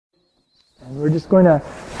And we're just going to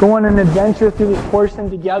go on an adventure through this portion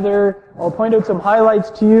together. I'll point out some highlights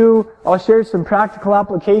to you. I'll share some practical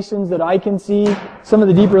applications that I can see, some of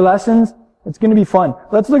the deeper lessons. It's going to be fun.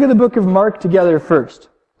 Let's look at the book of Mark together first.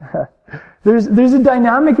 There's a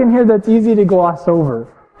dynamic in here that's easy to gloss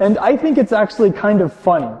over. And I think it's actually kind of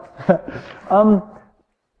funny.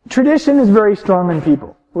 Tradition is very strong in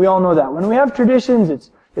people. We all know that. When we have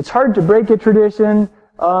traditions, it's hard to break a tradition.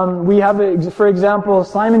 We have, for example,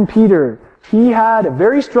 Simon Peter. He had a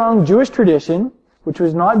very strong Jewish tradition, which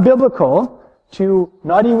was not biblical, to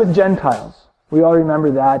not eat with Gentiles. We all remember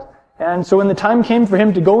that. And so when the time came for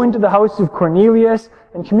him to go into the house of Cornelius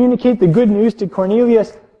and communicate the good news to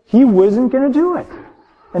Cornelius, he wasn't going to do it.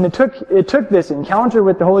 And it took this encounter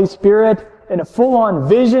with the Holy Spirit and a full-on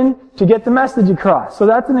vision to get the message across. So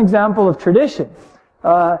that's an example of tradition.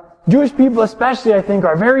 Jewish people especially, I think,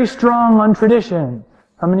 are very strong on tradition.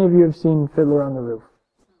 How many of you have seen Fiddler on the Roof?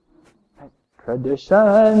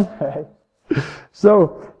 Tradition.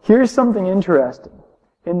 So here's something interesting.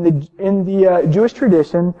 In the Jewish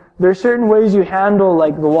tradition, there are certain ways you handle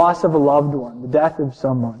like the loss of a loved one, the death of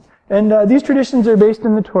someone. And these traditions are based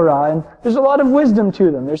in the Torah, and there's a lot of wisdom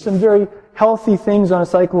to them. There's some very healthy things on a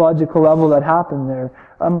psychological level that happen there.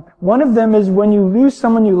 One of them is when you lose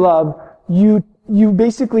someone you love, you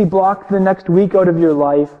basically block the next week out of your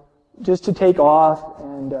life just to take off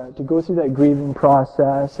and to go through that grieving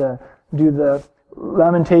process, do the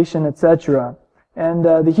lamentation, etc. And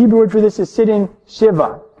the Hebrew word for this is sitting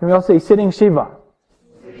Shiva. Can we all say sitting Shiva?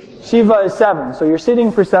 Shiva is 7, so you're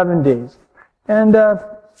sitting for 7 days. And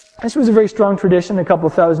this was a very strong tradition a couple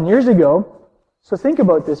thousand years ago. So think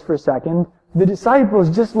about this for a second. The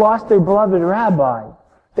disciples just lost their beloved rabbi.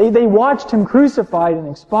 They watched him crucified and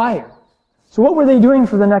expire. So what were they doing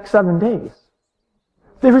for the next 7 days?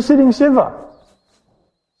 They were sitting Shiva.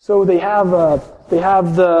 So they have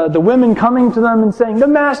the women coming to them and saying, "The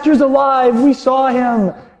Master's alive, we saw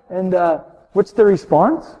him." And what's their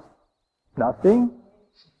response? Nothing.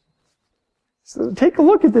 So take a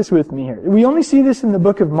look at this with me here. We only see this in the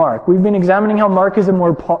book of Mark. We've been examining how Mark is a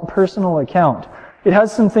more personal account. It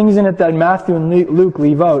has some things in it that Matthew and Luke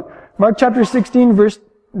leave out. Mark chapter 16, verse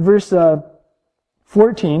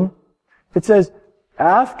 14, it says,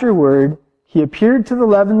 "Afterward, he appeared to the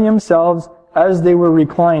 11 themselves as they were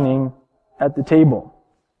reclining at the table."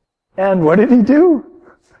 And what did he do?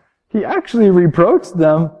 He actually reproached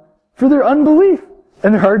them for their unbelief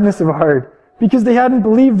and their hardness of heart, because they hadn't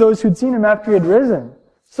believed those who'd seen him after he had risen.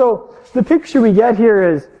 So the picture we get here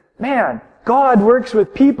is, man, God works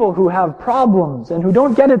with people who have problems and who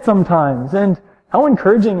don't get it sometimes. And how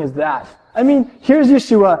encouraging is that? I mean, here's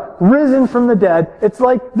Yeshua, risen from the dead. It's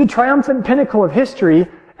like the triumphant pinnacle of history,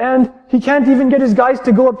 and he can't even get his guys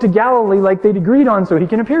to go up to Galilee like they'd agreed on so he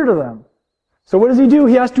can appear to them. So what does he do?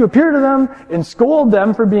 He has to appear to them and scold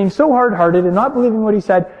them for being so hard-hearted and not believing what he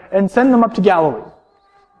said and send them up to Galilee.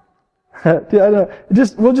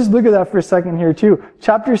 We'll just look at that for a second here too.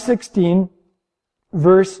 Chapter 16,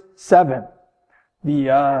 verse 7.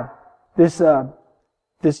 This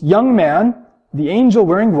young man, the angel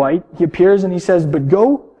wearing white, he appears and he says, "But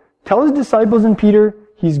go, tell his disciples and Peter,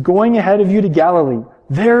 he's going ahead of you to Galilee.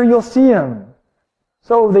 There you'll see him."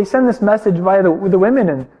 So they send this message via the women,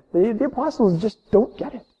 and the apostles just don't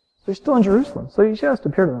get it. They're still in Jerusalem, so he has to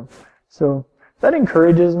appear to them. So that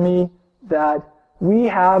encourages me that we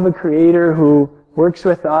have a Creator who works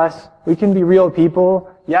with us. We can be real people.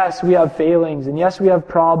 Yes, we have failings, and yes, we have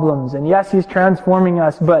problems, and yes, He's transforming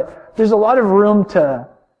us, but there's a lot of room to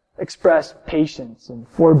express patience and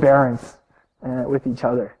forbearance with each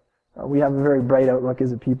other. We have a very bright outlook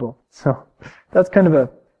as a people. So that's kind of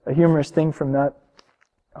a humorous thing from that.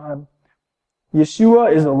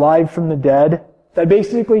 Yeshua is alive from the dead. That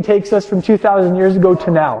basically takes us from 2,000 years ago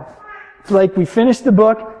to now. It's like we finish the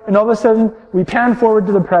book, and all of a sudden, we pan forward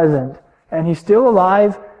to the present. And He's still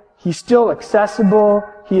alive. He's still accessible.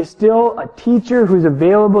 He is still a teacher who's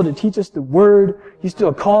available to teach us the Word. He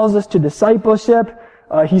still calls us to discipleship.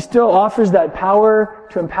 He still offers that power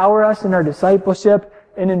to empower us in our discipleship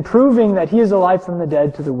and in proving that He is alive from the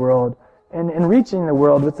dead to the world and in reaching the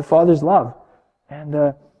world with the Father's love.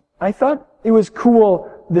 And I thought it was cool,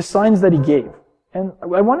 the signs that He gave. And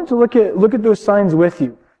I wanted to look at those signs with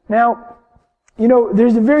you. Now,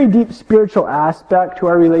 there's a very deep spiritual aspect to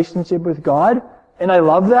our relationship with God, and I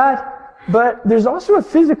love that. But there's also a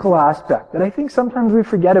physical aspect that I think sometimes we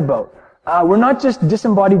forget about. We're not just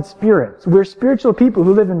disembodied spirits. We're spiritual people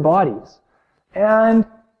who live in bodies. And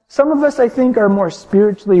some of us, I think, are more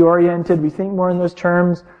spiritually oriented. We think more in those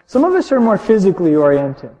terms. Some of us are more physically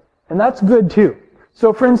oriented. And that's good too.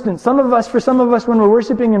 So for instance, for some of us, when we're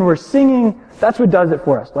worshiping and we're singing, that's what does it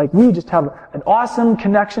for us. Like, we just have an awesome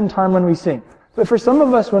connection time when we sing. But for some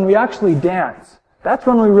of us, when we actually dance, that's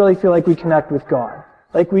when we really feel like we connect with God.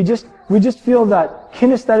 Like, we just feel that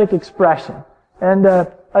kinesthetic expression. And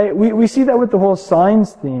we see that with the whole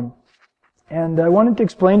signs theme. And I wanted to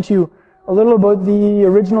explain to you a little about the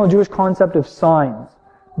original Jewish concept of signs.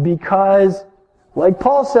 Because, like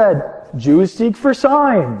Paul said, Jews seek for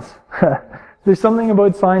signs. There's something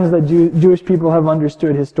about signs that Jewish people have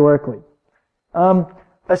understood historically.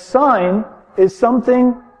 A sign is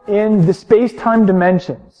something in the space-time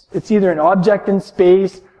dimensions. It's either an object in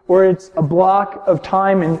space or it's a block of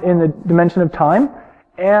time in the dimension of time.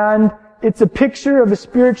 And it's a picture of a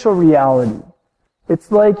spiritual reality.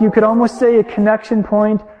 It's like, you could almost say, a connection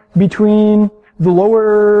point between the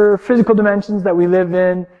lower physical dimensions that we live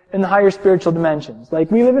in and the higher spiritual dimensions.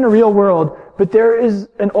 Like, we live in a real world, but there is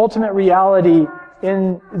an ultimate reality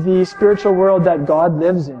in the spiritual world that God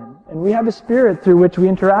lives in. And we have a spirit through which we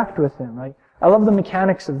interact with Him. I love the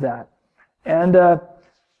mechanics of that. And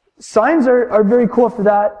signs are very cool for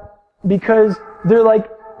that because they're like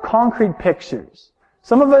concrete pictures.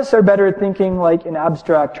 Some of us are better at thinking like in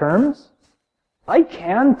abstract terms. I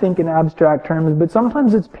can think in abstract terms, but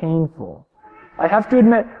sometimes it's painful. I have to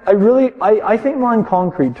admit, I think more in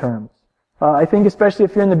concrete terms. I think especially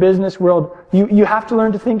if you're in the business world, you have to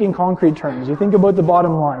learn to think in concrete terms. You think about the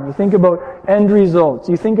bottom line. You think about end results.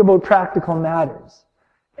 You think about practical matters.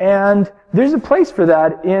 And there's a place for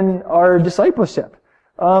that in our discipleship.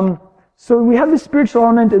 So we have the spiritual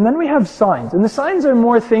element, and then we have signs. And the signs are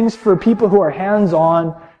more things for people who are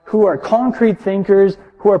hands-on, who are concrete thinkers,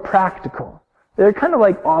 who are practical. They're kind of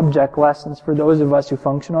like object lessons for those of us who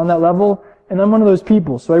function on that level. And I'm one of those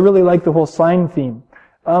people, so I really like the whole sign theme.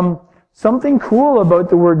 Something cool about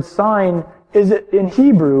the word sign is that in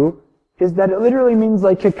Hebrew is that it literally means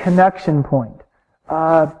like a connection point.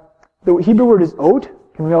 The Hebrew word is oat.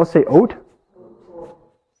 Can we all say oat?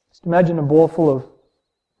 Just imagine a bowl full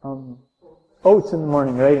of oats in the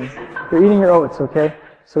morning, right? And you're eating your oats, okay?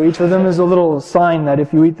 So each of them is a little sign that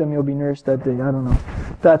if you eat them, you'll be nourished that day. I don't know.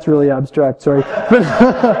 That's really abstract, sorry.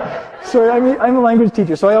 Sorry, I'm a language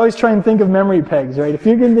teacher, so I always try and think of memory pegs, right? If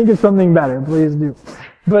you can think of something better, please do.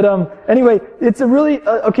 But anyway, it's a really,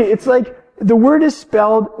 it's like the word is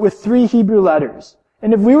spelled with 3 Hebrew letters.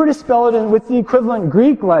 And if we were to spell it with the equivalent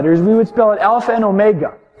Greek letters, we would spell it alpha and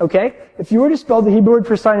omega, okay? If you were to spell the Hebrew word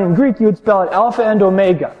for sign in Greek, you would spell it alpha and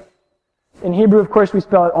omega. In Hebrew, of course, we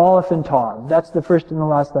spell it aleph and tav. That's the first and the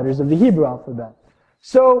last letters of the Hebrew alphabet.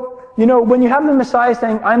 So, when you have the Messiah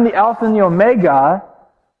saying, I'm the alpha and the omega,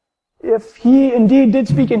 if he indeed did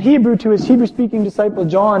speak in Hebrew to his Hebrew-speaking disciple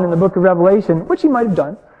John in the book of Revelation, which he might have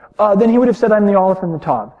done, then he would have said, I'm the aleph and the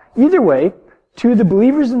tav. Either way, to the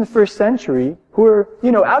believers in the first century, who were,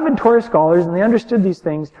 avid Torah scholars, and they understood these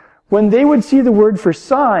things, when they would see the word for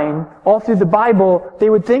sign all through the Bible, they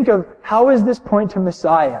would think of, how is this point to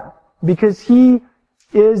Messiah? Because he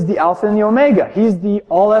is the alpha and the omega. He's the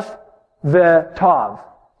aleph, the tav.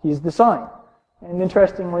 He's the sign. And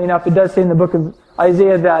interestingly enough, it does say in the book of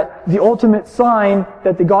Isaiah that the ultimate sign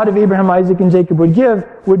that the God of Abraham, Isaac, and Jacob would give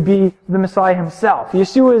would be the Messiah himself.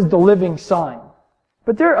 Yeshua is the living sign.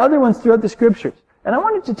 But there are other ones throughout the scriptures. And I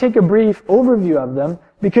wanted to take a brief overview of them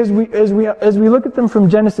because as we look at them from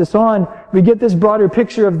Genesis on, we get this broader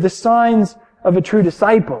picture of the signs of a true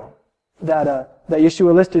disciple that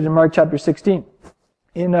Yeshua listed in Mark chapter 16.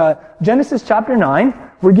 In Genesis chapter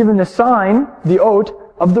 9, we're given the sign, the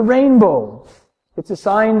oat, of the rainbow. It's a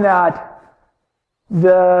sign that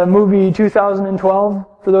the movie 2012,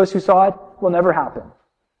 for those who saw it, will never happen.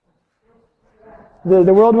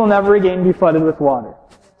 The world will never again be flooded with water.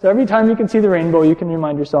 So every time you can see the rainbow, you can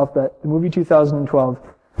remind yourself that the movie 2012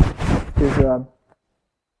 is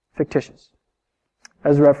fictitious,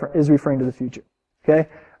 is referring to the future. Okay?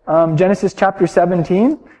 Genesis chapter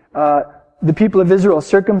 17, the people of Israel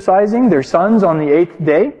circumcising their sons on the 8th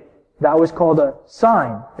day, that was called a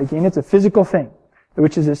sign. Again, it's a physical thing,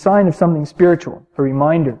 which is a sign of something spiritual, a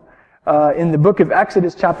reminder. In the book of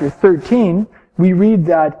Exodus chapter 13, we read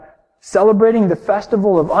that celebrating the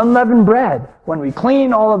festival of unleavened bread, when we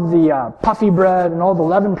clean all of the puffy bread and all the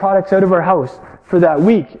leavened products out of our house for that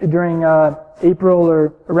week during April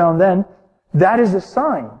or around then, that is a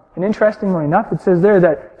sign. And interestingly enough, it says there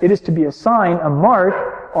that it is to be a sign, a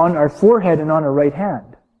mark on our forehead and on our right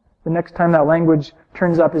hand. The next time that language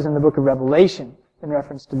turns up is in the book of Revelation in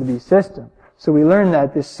reference to the beast system. So we learn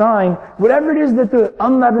that this sign, whatever it is that the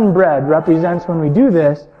unleavened bread represents when we do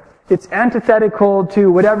this, it's antithetical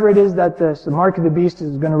to whatever it is that the mark of the beast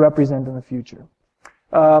is going to represent in the future.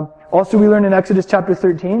 Also, we learn in Exodus chapter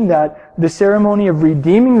 13 that the ceremony of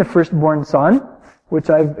redeeming the firstborn son, which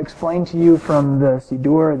I've explained to you from the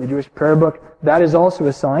Siddur, the Jewish prayer book, that is also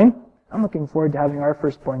a sign. I'm looking forward to having our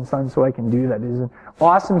firstborn son so I can do that. It is an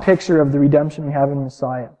awesome picture of the redemption we have in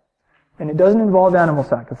Messiah. And it doesn't involve animal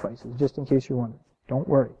sacrifices, just in case you're wondering. Don't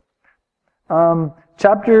worry.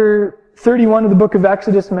 Chapter 31 of the book of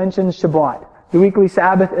Exodus mentions Shabbat, the weekly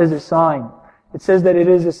Sabbath, as a sign. It says that it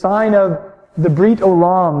is a sign of the Brit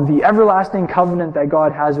Olam, the everlasting covenant that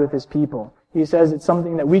God has with His people. He says it's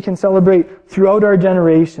something that we can celebrate throughout our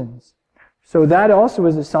generations. So that also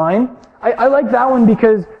is a sign. I like that one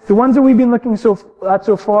because the ones that we've been looking at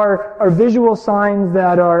so far are visual signs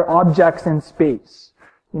that are objects in space.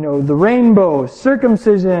 You know, the rainbow,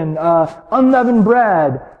 circumcision, unleavened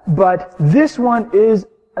bread. But this one is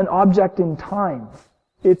an object in time.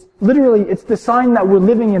 It's the sign that we're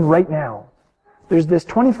living in right now. There's this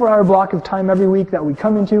 24-hour block of time every week that we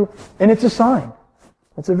come into, and it's a sign.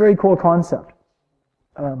 It's a very cool concept.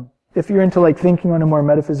 If you're into like thinking on a more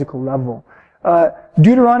metaphysical level.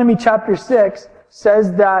 Deuteronomy chapter 6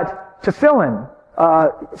 says that tefillin,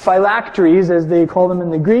 phylacteries as they call them in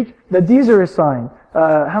the Greek, that these are a sign.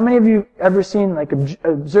 How many of you ever seen like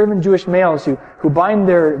observant Jewish males who bind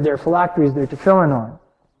their phylacteries, their tefillin on?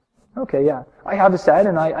 Okay, yeah. I have a set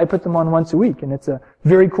and I put them on once a week, and it's a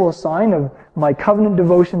very cool sign of my covenant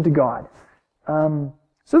devotion to God.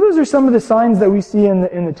 So those are some of the signs that we see in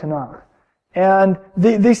the Tanakh. And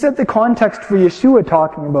they set the context for Yeshua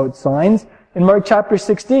talking about signs in Mark chapter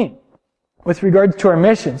 16 with regards to our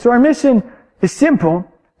mission. So our mission is simple.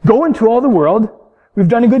 Go into all the world. We've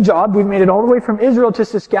done a good job. We've made it all the way from Israel to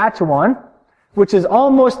Saskatchewan, which is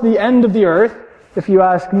almost the end of the earth, if you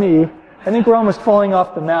ask me. I think we're almost falling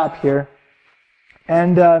off the map here.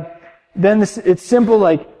 And then it's simple,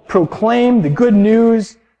 like proclaim the good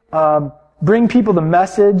news, bring people the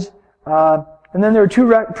message. And then there are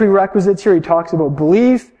two prerequisites here. He talks about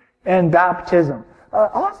belief and baptism.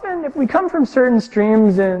 Often, if we come from certain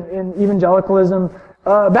streams in evangelicalism,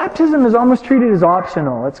 baptism is almost treated as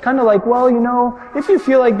optional. It's kind of like, well, you know, if you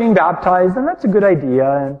feel like being baptized, then that's a good idea.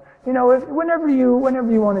 And, you know, whenever you want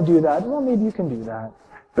to do that, well, maybe you can do that.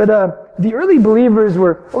 But the early believers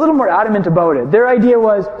were a little more adamant about it. Their idea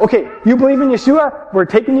was, okay, you believe in Yeshua, we're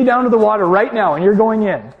taking you down to the water right now, and you're going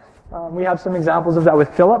in. We have some examples of that with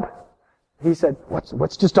Philip. He said,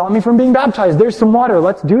 what's to stop me from being baptized? There's some water,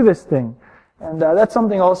 let's do this thing. And that's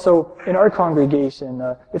something also in our congregation.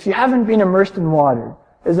 If you haven't been immersed in water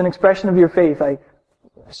as an expression of your faith, I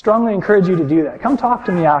strongly encourage you to do that. Come talk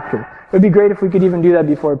to me after. It would be great if we could even do that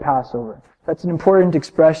before Passover. That's an important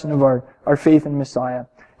expression of our faith in Messiah.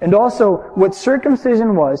 And also, what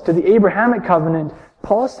circumcision was to the Abrahamic covenant,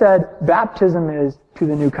 Paul said baptism is to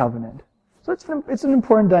the new covenant. So it's an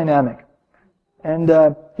important dynamic.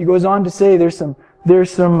 And he goes on to say there's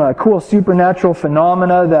some cool supernatural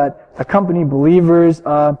phenomena that accompany believers,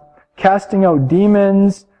 casting out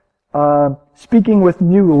demons, speaking with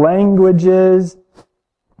new languages,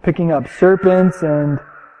 picking up serpents and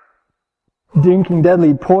drinking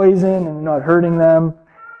deadly poison and not hurting them.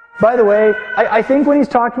 By the way, I think when he's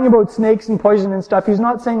talking about snakes and poison and stuff, he's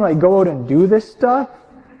not saying like go out and do this stuff.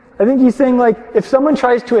 I think he's saying like if someone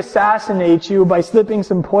tries to assassinate you by slipping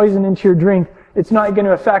some poison into your drink, it's not going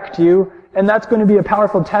to affect you, and that's going to be a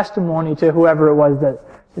powerful testimony to whoever it was that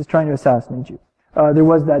is trying to assassinate you. There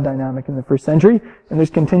was that dynamic in the first century, and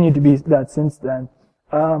there's continued to be that since then.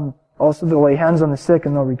 Also, they'll lay hands on the sick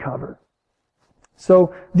and they'll recover.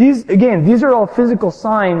 So these are all physical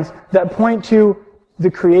signs that point to the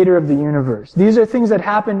creator of the universe. These are things that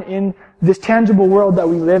happen in this tangible world that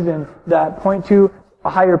we live in that point to a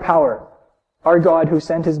higher power, our God who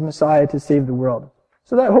sent His Messiah to save the world.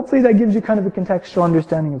 So that hopefully that gives you kind of a contextual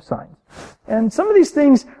understanding of signs. And some of these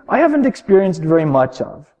things I haven't experienced very much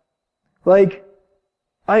of. Like,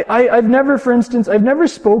 I've never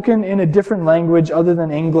spoken in a different language other than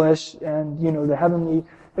English and, you know, the heavenly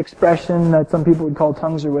expression that some people would call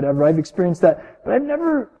tongues or whatever. I've experienced that. But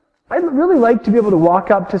I'd really like to be able to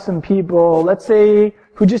walk up to some people, let's say,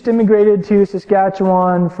 who just immigrated to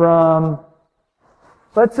Saskatchewan from,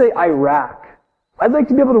 let's say, Iraq. I'd like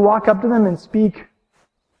to be able to walk up to them and speak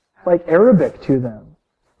like Arabic to them.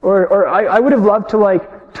 Or I would have loved to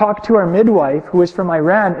like talk to our midwife who was from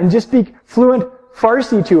Iran and just speak fluent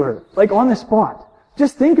Farsi to her, like on the spot.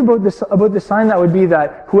 Just think about the sign that would be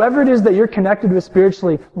that whoever it is that you're connected with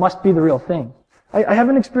spiritually must be the real thing. I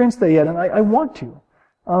haven't experienced that yet, and I want to.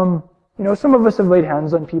 You know, some of us have laid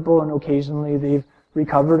hands on people and occasionally they've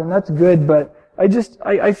recovered, and that's good, but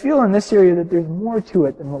I feel in this area that there's more to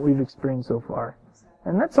it than what we've experienced so far.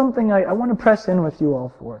 And that's something I want to press in with you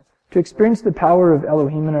all for. to experience the power of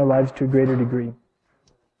Elohim in our lives to a greater degree.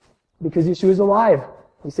 Because Yeshua is alive.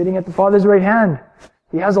 He's sitting at the Father's right hand.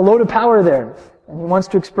 He has a load of power there, and he wants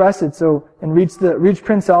to express it and reach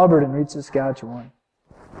Prince Albert and reach Saskatchewan.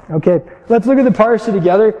 Okay, let's look at the parsha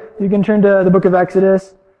together. You can turn to the book of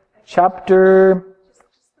Exodus, chapter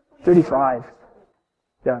 35.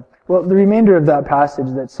 Yeah. Well, the remainder of that passage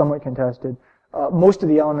that's somewhat contested, most of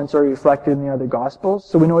the elements are reflected in the other Gospels,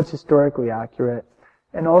 so we know it's historically accurate.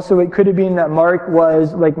 And also it could have been that Mark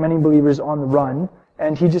was, like many believers, on the run,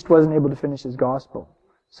 and he just wasn't able to finish his Gospel.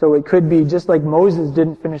 So it could be just like Moses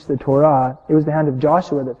didn't finish the Torah, it was the hand of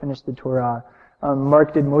Joshua that finished the Torah.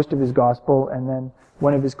 Mark did most of his Gospel, and then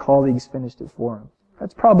one of his colleagues finished it for him.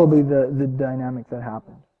 That's probably the dynamic that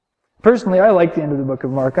happened. Personally, I like the end of the book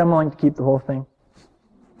of Mark. I'm willing to keep the whole thing.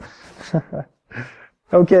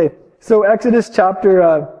 Okay, so Exodus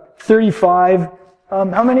chapter 35.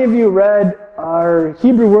 How many of you read our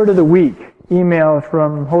Hebrew Word of the Week email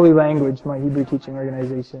from Holy Language, my Hebrew teaching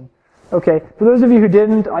organization? Okay, for those of you who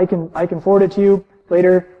didn't, I can forward it to you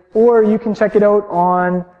later, or you can check it out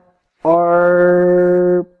on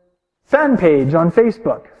our fan page on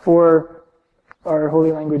Facebook for our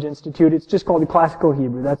Holy Language Institute. It's just called the Classical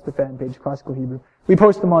Hebrew. That's the fan page, Classical Hebrew. We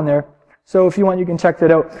post them on there. So if you want, you can check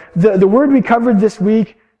that out. The word we covered this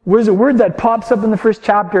week was a word that pops up in the first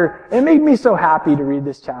chapter. It made me so happy to read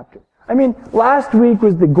this chapter. I mean, last week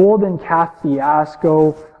was the golden calf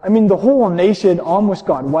fiasco. I mean, the whole nation almost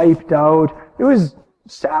got wiped out. It was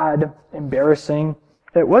sad, embarrassing.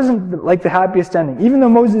 It wasn't like the happiest ending. Even though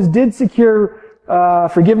Moses did secure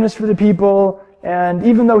forgiveness for the people, and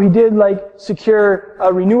even though he did secure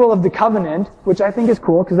a renewal of the covenant, which I think is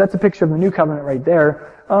cool because that's a picture of the new covenant right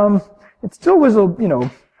there. It still was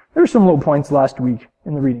there were some low points last week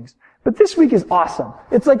in the readings. But this week is awesome.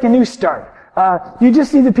 It's like a new start. You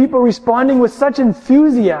just see the people responding with such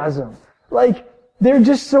enthusiasm. They're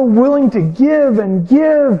just so willing to give.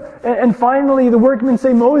 And finally the workmen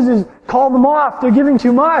say, Moses, call them off. They're giving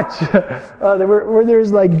too much. Where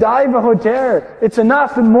there's die v'hoter. It's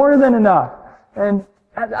enough and more than enough. And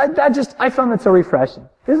I found that so refreshing.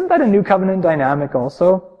 Isn't that a new covenant dynamic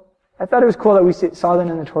also? I thought it was cool that we saw that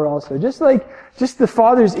in the Torah also. Just the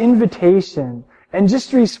Father's invitation and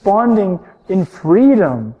just responding in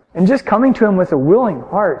freedom and just coming to Him with a willing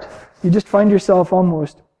heart. You just find yourself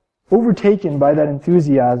almost overtaken by that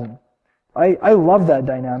enthusiasm. I love that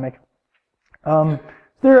dynamic.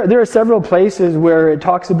 There are several places where it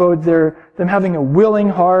talks about them having a willing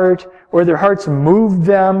heart, or their hearts moved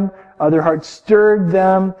them, their hearts stirred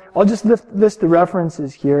them. I'll just list the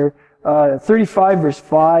references here. 35 verse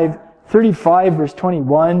 5, 35 verse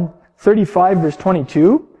 21, 35 verse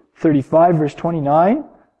 22, 35 verse 29,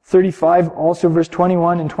 35 also verse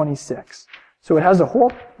 21 and 26. So it has a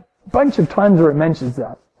whole bunch of times where it mentions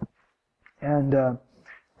that. And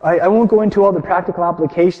I won't go into all the practical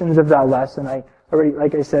applications of that lesson.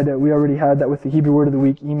 Like I said, we already had that with the Hebrew Word of the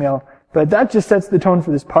Week email. But that just sets the tone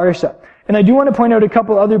for this parsha. And I do want to point out a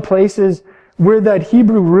couple other places where that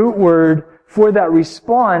Hebrew root word for that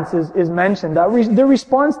response is mentioned. The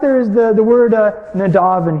response there is the word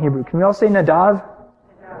nadav in Hebrew. Can we all say nadav?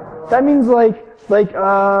 That means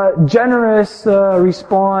generous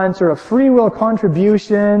response, or a free will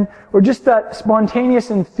contribution, or just that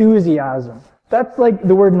spontaneous enthusiasm. That's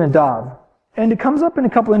the word nadav. And it comes up in a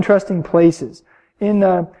couple interesting places. In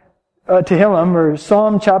Tehillim, or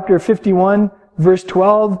Psalm chapter 51, verse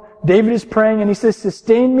 12, David is praying and he says,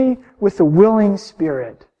 sustain me with a willing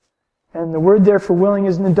spirit. And the word there for willing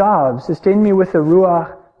is nadav. Sustain me with a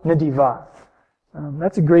ruach nadivah.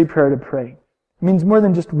 That's a great prayer to pray. It means more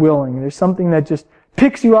than just willing. There's something that just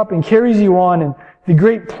picks you up and carries you on, and the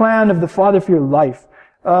great plan of the Father for your life.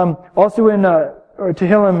 Also in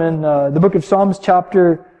Tehillim, in the book of Psalms,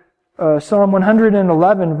 Psalm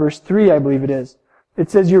 111, verse 3, I believe it is. It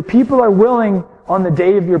says, your people are willing on the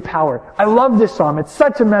day of your power. I love this psalm. It's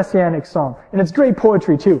such a messianic psalm. And it's great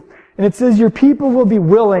poetry too. And it says, your people will be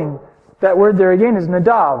willing. That word there again is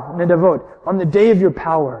nadav, nadavot, on the day of your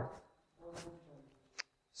power.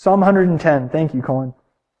 Psalm 110. Thank you, Colin.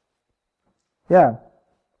 Yeah.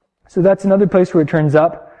 So that's another place where it turns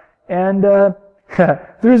up. And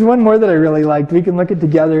there's one more that I really liked. We can look at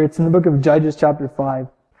together. It's in the book of Judges, chapter 5.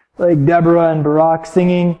 Deborah and Barak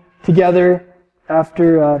singing together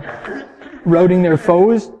after routing their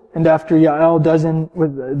foes, and after Yael does in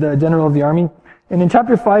with the general of the army. And in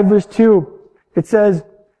chapter 5, verse 2, it says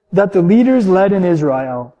that the leaders led in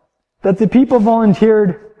Israel, that the people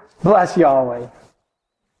volunteered, bless Yahweh. Isn't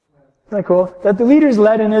that cool? That the leaders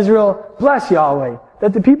led in Israel, bless Yahweh.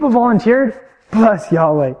 That the people volunteered, bless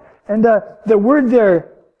Yahweh. And the word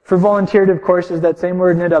there For volunteered, of course, is that same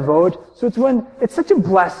word, nedavot. So it's such a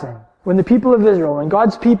blessing when the people of Israel and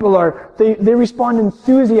God's people they respond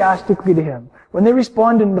enthusiastically to Him. When they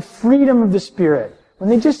respond in the freedom of the Spirit. When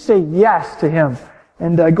they just say yes to Him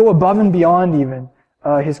and go above and beyond even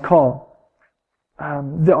His call.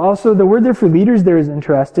 Also, the word there for leaders there is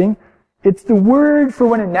interesting. It's the word for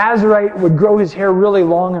when a Nazirite would grow his hair really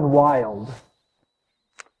long and wild.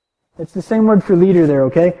 It's the same word for leader there,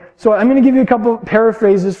 okay? So I'm going to give you a couple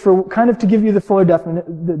paraphrases for kind of to give you the fuller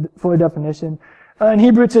definition. In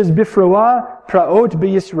Hebrew it says bifroa praot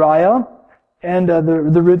b'Yisrael, and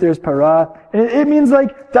the root there is para. And it means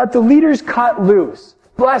like that the leaders cut loose.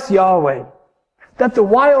 Bless Yahweh. That the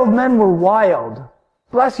wild men were wild.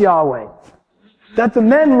 Bless Yahweh. That the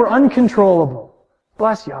men were uncontrollable.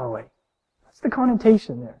 Bless Yahweh. That's the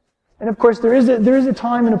connotation there. And of course, there is a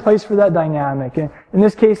time and a place for that dynamic. In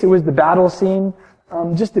this case, it was the battle scene,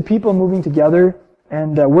 just the people moving together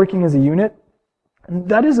and working as a unit. And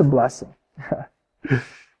that is a blessing.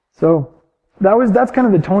 So that's kind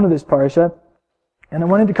of the tone of this parsha. And I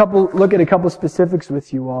wanted to look at a couple specifics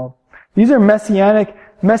with you all. These are messianic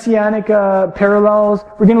parallels.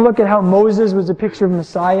 We're going to look at how Moses was a picture of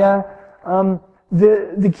Messiah.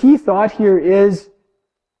 The key thought here is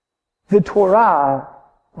the Torah,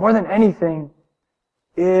 more than anything,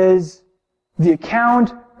 is the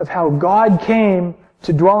account of how God came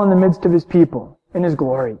to dwell in the midst of His people in His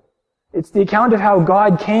glory. It's the account of how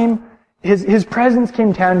God came, His presence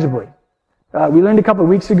came tangibly. We learned a couple of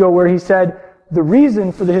weeks ago where He said the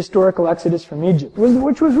reason for the historical exodus from Egypt,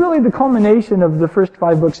 which was really the culmination of the first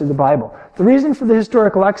 5 books of the Bible. The reason for the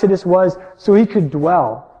historical exodus was so He could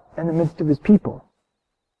dwell in the midst of His people.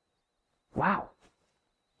 Wow.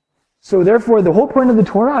 So therefore, the whole point of the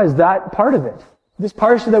Torah is that part of it. This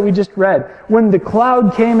parsha that we just read. When the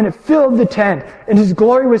cloud came and it filled the tent, and His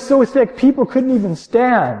glory was so thick, people couldn't even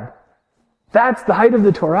stand. That's the height of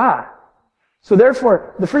the Torah. So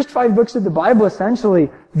therefore, the first 5 books of the Bible, essentially,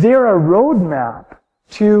 they're a roadmap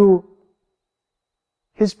to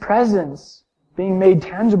His presence being made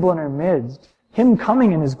tangible in our midst. Him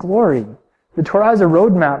coming in His glory. The Torah is a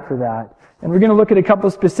roadmap for that. And we're going to look at a couple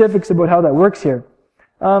of specifics about how that works here.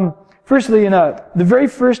 Firstly, the very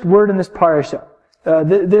first word in this parasha,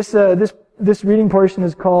 this reading portion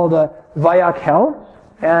is called Vayakhel,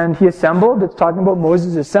 and he assembled. It's talking about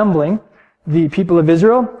Moses assembling the people of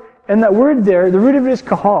Israel. And that word there, the root of it is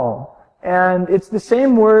kahal, and it's the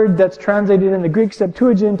same word that's translated in the Greek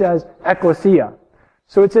Septuagint as ekklesia.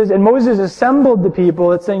 So it says, and Moses assembled the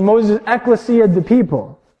people. It's saying Moses ekklesia'd the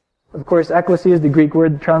people. Of course, ekklesia is the Greek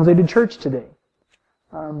word translated church today.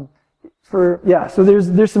 So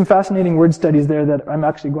there's some fascinating word studies there that I'm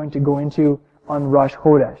actually going to go into on Rosh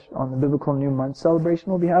Chodesh, on the Biblical New Month celebration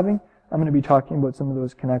we'll be having. I'm going to be talking about some of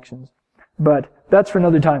those connections. But that's for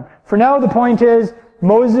another time. For now, the point is,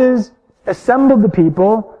 Moses assembled the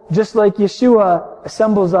people, just like Yeshua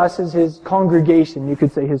assembles us as His congregation, you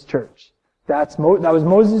could say His church. That was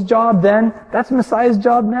Moses' job then, that's Messiah's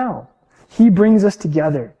job now. He brings us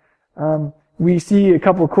together. We see a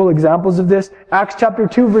couple of cool examples of this. Acts chapter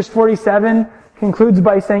 2 verse 47 concludes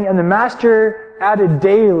by saying, and the Master added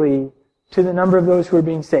daily to the number of those who were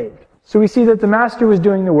being saved. So we see that the Master was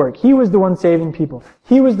doing the work. He was the one saving people.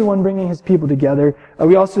 He was the one bringing His people together.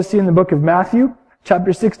 We also see in the book of Matthew,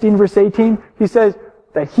 chapter 16 verse 18, He says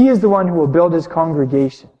that He is the one who will build His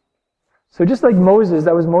congregation. So just like Moses,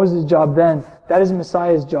 that was Moses' job then, that is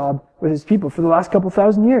Messiah's job with His people for the last couple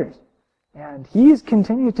thousand years. And He's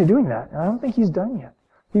continued to doing that. And I don't think He's done yet.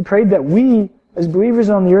 He prayed that we, as believers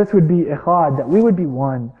on the earth, would be echad, that we would be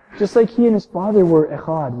one. Just like He and His Father were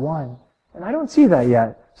echad, one. And I don't see that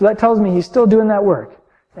yet. So that tells me He's still doing that work.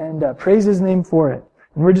 And praise His name for it.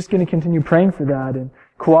 And we're just going to continue praying for that and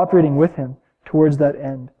cooperating with Him towards that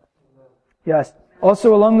end. Yes.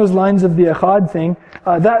 Also along those lines of the echad thing,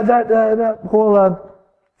 that whole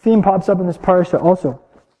theme pops up in this parasha also.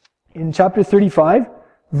 In chapter 35,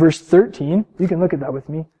 verse 13, you can look at that with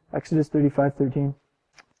me. Exodus 35:13.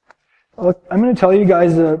 I'm going to tell you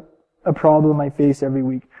guys a problem I face every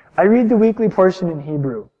week. I read the weekly portion in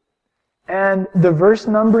Hebrew. And the verse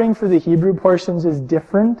numbering for the Hebrew portions is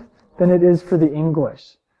different than it is for the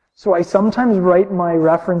English. So I sometimes write my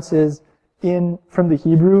references from the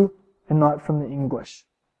Hebrew and not from the English.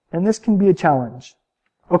 And this can be a challenge.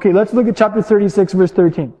 Okay, let's look at chapter 36, verse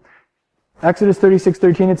 13. Exodus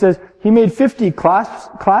 36:13, it says, He made 50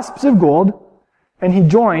 clasps of gold, and He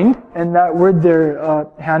joined, and that word there,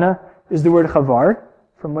 Hannah, is the word chavar,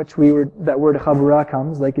 from which that word chavura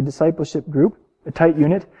comes, like a discipleship group, a tight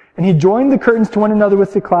unit. And He joined the curtains to one another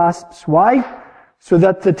with the clasps. Why? So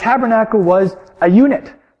that the tabernacle was a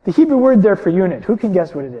unit. The Hebrew word there for unit, who can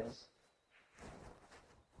guess what it is?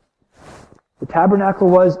 The tabernacle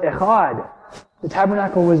was echad. The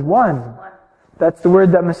tabernacle was one. That's the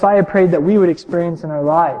word that Messiah prayed that we would experience in our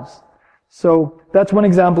lives. So that's one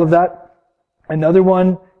example of that. Another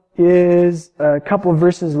one is a couple of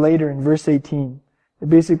verses later in verse 18. It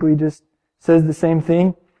basically just says the same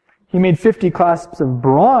thing. He made 50 clasps of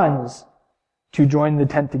bronze to join the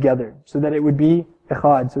tent together, so that it would be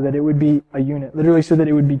echad, so that it would be a unit. Literally, so that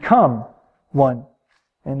it would become one.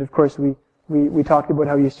 And of course, we talked about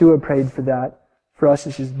how Yeshua prayed for that. For us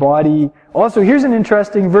as his body. Also, here's an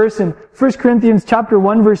interesting verse in 1 Corinthians chapter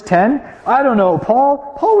 1, verse 10. I don't know,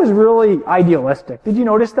 Paul was really idealistic. Did you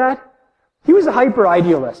notice that? He was a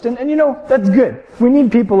hyper-idealist. And you know, that's good. We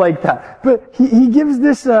need people like that. But he gives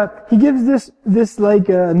this like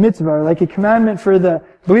a mitzvah, like a commandment for the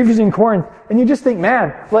believers in Corinth. And you just think,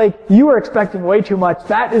 man, like, you are expecting way too much.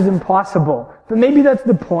 That is impossible. But maybe that's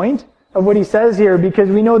the point of what he says here, because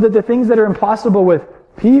we know that the things that are impossible with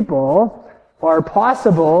people are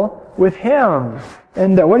possible with him.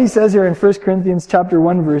 And what he says here in 1 Corinthians chapter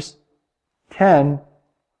 1 verse 10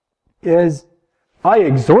 is, I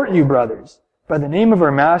exhort you, brothers, by the name of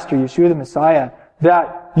our Master, Yeshua the Messiah,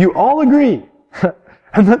 that you all agree,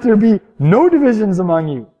 and that there be no divisions among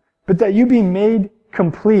you, but that you be made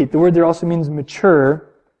complete. The word there also means mature,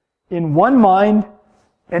 in one mind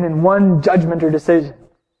and in one judgment or decision.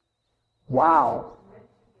 Wow.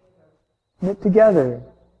 Knit together.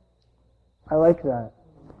 I like that.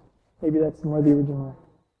 Maybe that's more the original.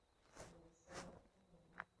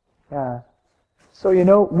 Yeah. So, you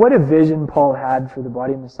know, what a vision Paul had for the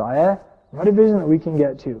body of Messiah. What a vision that we can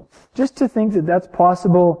get to. Just to think that that's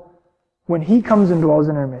possible when he comes and dwells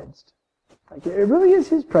in our midst. Like, it really is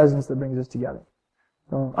his presence that brings us together.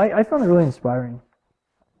 So, I found it really inspiring.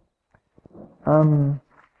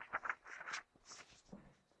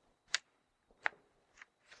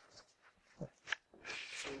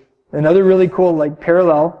 Another really cool, like,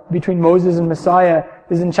 parallel between Moses and Messiah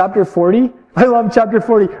is in chapter 40. I love chapter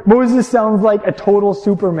 40. Moses sounds like a total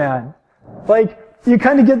Superman. Like, you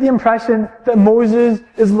kind of get the impression that Moses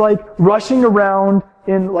is like rushing around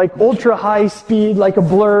in like ultra high speed, like a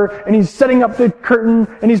blur, and he's setting up the curtain,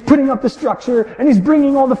 and he's putting up the structure, and he's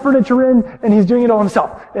bringing all the furniture in, and he's doing it all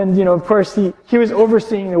himself. And, you know, of course, he was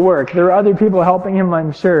overseeing the work. There were other people helping him,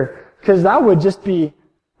 I'm sure, because that would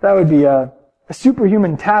be a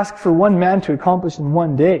superhuman task for one man to accomplish in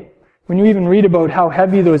one day. When you even read about how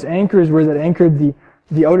heavy those anchors were that anchored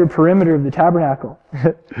the outer perimeter of the tabernacle.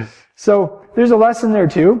 So, there's a lesson there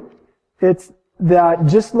too. It's that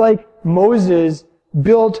just like Moses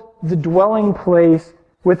built the dwelling place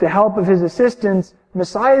with the help of his assistants,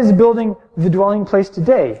 Messiah is building the dwelling place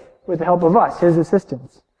today with the help of us, his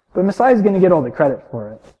assistants. But Messiah is going to get all the credit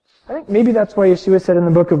for it. I think maybe that's why Yeshua said in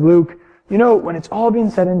the book of Luke, you know, when it's all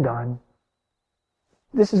been said and done,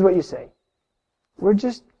 this is what you say. We're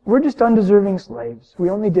just undeserving slaves. We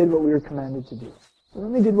only did what we were commanded to do. We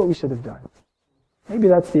only did what we should have done. Maybe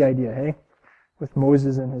that's the idea, hey? With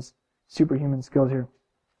Moses and his superhuman skills here.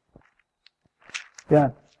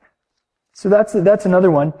 Yeah. So that's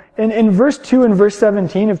another one. And in verse 2 and verse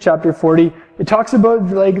 17 of chapter 40, it talks about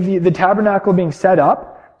like the tabernacle being set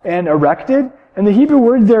up and erected. And the Hebrew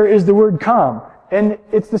word there is the word kam. And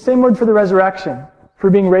it's the same word for the resurrection, for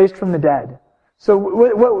being raised from the dead. So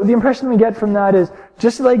what the impression we get from that is,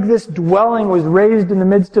 just like this dwelling was raised in the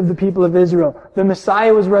midst of the people of Israel, the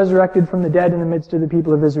Messiah was resurrected from the dead in the midst of the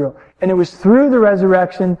people of Israel. And it was through the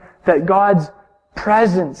resurrection that God's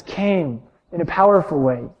presence came in a powerful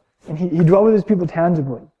way. And He dwelt with His people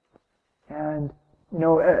tangibly. And, you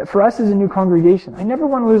know, for us as a new congregation, I never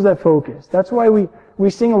want to lose that focus. That's why we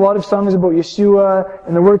sing a lot of songs about Yeshua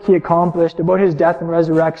and the work He accomplished, about His death and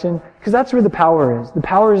resurrection, because that's where the power is. The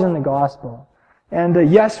power is in the gospel.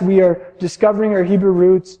 And yes, we are discovering our Hebrew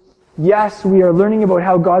roots. Yes, we are learning about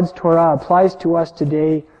how God's Torah applies to us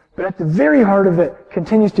today. But at the very heart of it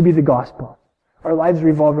continues to be the gospel. Our lives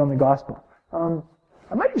revolve around the gospel.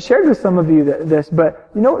 I might have shared with some of you this, but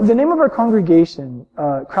you know, the name of our congregation,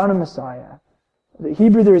 Crown of Messiah, the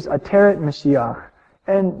Hebrew there is Ateret Mashiach.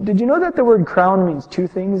 And did you know that the word crown means two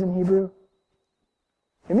things in Hebrew?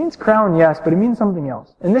 It means crown, yes, but it means something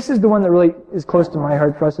else. And this is the one that really is close to my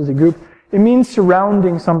heart for us as a group. It means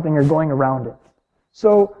surrounding something or going around it.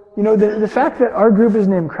 So, you know, the fact that our group is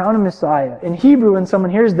named Crown of Messiah, in Hebrew, when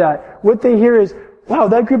someone hears that, what they hear is, wow,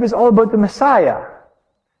 that group is all about the Messiah.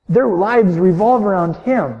 Their lives revolve around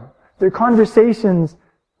Him. Their conversations,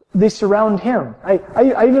 they surround Him.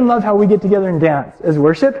 I even love how we get together and dance as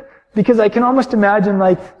worship, because I can almost imagine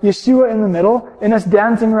like Yeshua in the middle and us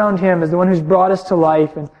dancing around Him as the one who's brought us to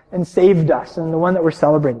life, and and saved us, and the one that we're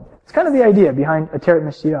celebrating. It's kind of the idea behind Ateret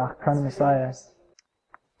Mashiach, crown of Messiah.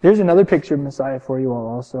 There's another picture of Messiah for you all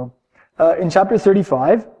also. In chapter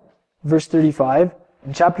 35, verse 35,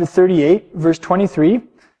 in chapter 38, verse 23,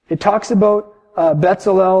 it talks about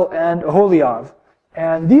Bezalel and Aholiab.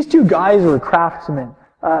 And these two guys were craftsmen.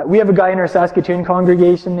 We have a guy in our Saskatoon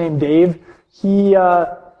congregation named Dave. He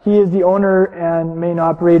is the owner and main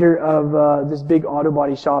operator of this big auto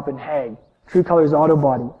body shop in Hague, True Colors Auto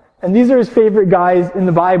Body. And these are his favorite guys in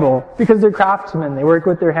the Bible because they're craftsmen. They work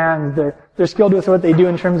with their hands. They're skilled with what they do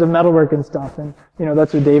in terms of metalwork and stuff. And,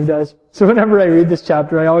 that's what Dave does. So whenever I read this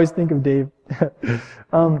chapter, I always think of Dave.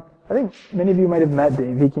 I think many of you might have met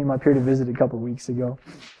Dave. He came up here to visit a couple weeks ago.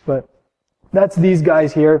 But that's these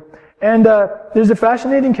guys here. And there's a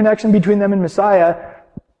fascinating connection between them and Messiah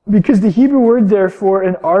because the Hebrew word there for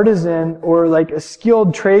an artisan or like a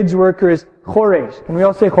skilled trades worker is chores. Can we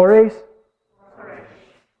all say chores?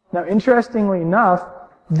 Now, interestingly enough,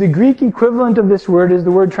 the Greek equivalent of this word is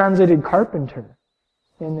the word translated carpenter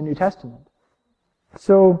in the New Testament.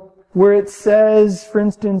 So, where it says, for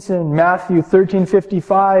instance, in Matthew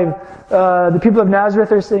 13:55, the people of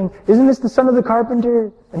Nazareth are saying, "Isn't this the son of the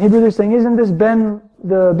carpenter?" In Hebrew, they're saying, "Isn't this Ben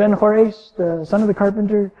Chores, the son of the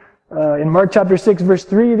carpenter?" In Mark chapter 6, verse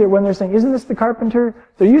 3, when they're saying, "Isn't this the carpenter?"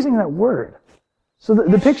 They're using that word. So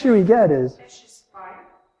the picture we get is Ash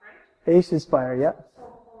is fire, yeah.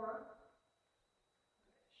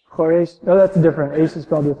 Chores. No, that's different. Ace is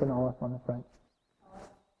spelled with an aleph on the front.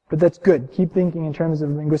 But that's good. Keep thinking in terms of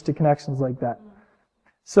linguistic connections like that.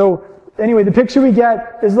 So, anyway, the picture we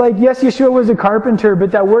get is like, yes, Yeshua was a carpenter,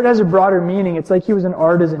 but that word has a broader meaning. It's like he was an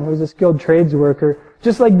artisan, he was a skilled trades worker,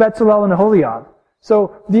 just like Bezalel and Aholiab.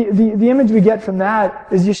 So, the image we get from that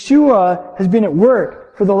is Yeshua has been at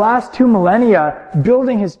work for the last 2 millennia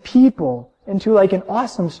building his people into like an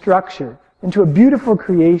awesome structure, into a beautiful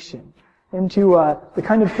creation, into the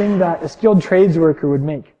kind of thing that a skilled trades worker would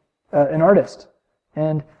make, an artist.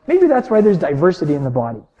 And maybe that's why there's diversity in the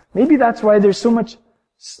body. Maybe that's why there's so much,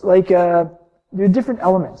 there are different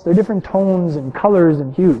elements, there are different tones and colors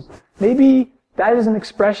and hues. Maybe that is an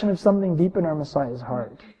expression of something deep in our Messiah's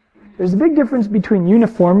heart. There's a big difference between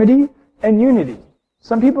uniformity and unity.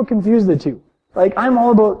 Some people confuse the two. Like, I'm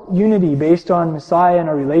all about unity based on Messiah and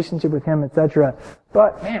our relationship with him, etc.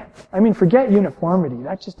 But, man, forget uniformity.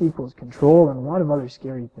 That just equals control and a lot of other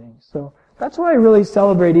scary things. So, that's why I really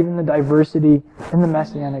celebrate even the diversity in the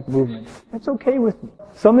Messianic movement. It's okay with me.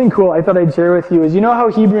 Something cool I thought I'd share with you is, you know how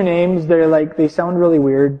Hebrew names, they sound really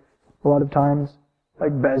weird a lot of times?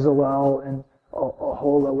 Like Bezalel and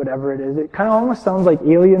Ahola, whatever it is. It kind of almost sounds like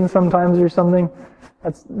alien sometimes or something.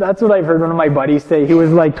 That's what I've heard one of my buddies say. He was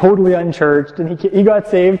like totally unchurched and he got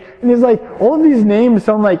saved and he's like, all of these names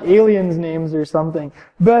sound like aliens' names or something.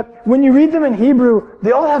 But when you read them in Hebrew,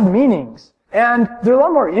 they all have meanings. And they're a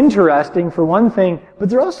lot more interesting for one thing, but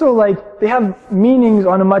they're also they have meanings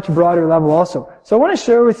on a much broader level also. So I want to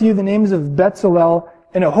share with you the names of Bezalel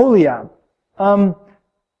and Aholiab.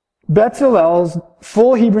 Bezalel's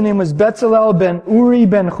full Hebrew name was Bezalel ben Uri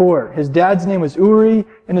ben Hur. His dad's name was Uri,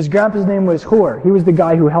 and his grandpa's name was Hur. He was the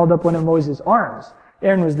guy who held up one of Moses' arms.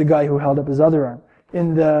 Aaron was the guy who held up his other arm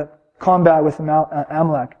in the combat with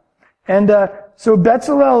Amalek. And so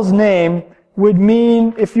Bezalel's name would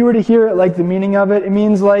mean, if you were to hear it the meaning of it, it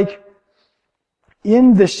means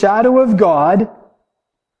in the shadow of God,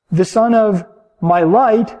 the son of my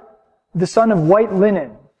light, the son of white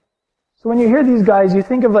linen. So when you hear these guys, you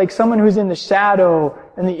think of someone who's in the shadow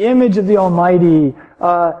and the image of the Almighty,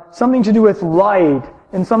 something to do with light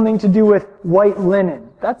and something to do with white linen.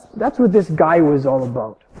 That's what this guy was all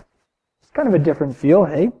about. It's kind of a different feel,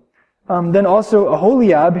 hey? Then also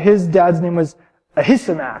Aholiab, his dad's name was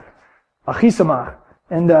Ahisamach.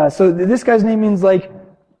 And so this guy's name means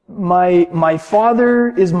my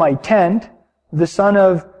father is my tent, the son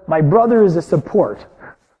of my brother is a support.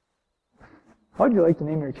 How would you like to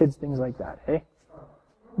name your kids things like that, hey?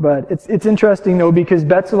 But it's interesting though, because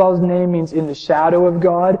Bezalel's name means in the shadow of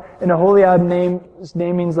God, and Aholiab's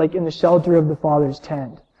name means in the shelter of the Father's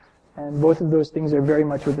tent. And both of those things are very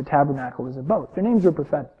much what the tabernacle was about. Their names were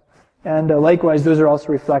prophetic. And likewise, those are also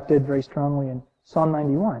reflected very strongly in Psalm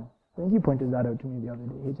 91. I think you pointed that out to me the other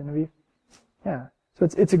day, hey Genevieve? Yeah. So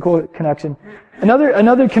it's a cool connection.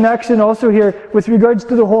 Another connection also here with regards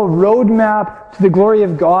to the whole roadmap to the glory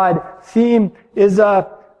of God theme is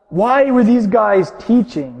why were these guys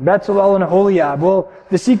teaching, Bezalel and Aholiab? Well,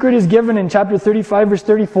 the secret is given in chapter 35, verse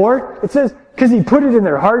 34. It says, because he put it in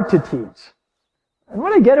their heart to teach. And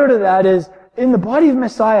what I get out of that is, in the body of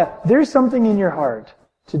Messiah, there's something in your heart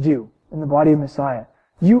to do in the body of Messiah.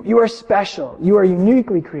 You are special. You are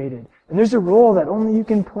uniquely created. And there's a role that only you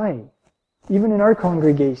can play, even in our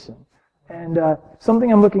congregation. And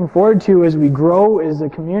something I'm looking forward to as we grow as a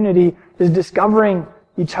community is discovering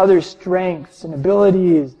each other's strengths and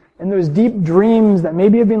abilities and those deep dreams that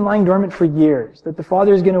maybe have been lying dormant for years, that the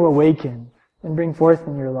Father is going to awaken and bring forth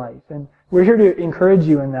in your life. And we're here to encourage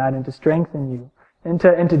you in that and to strengthen you and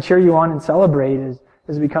to cheer you on and celebrate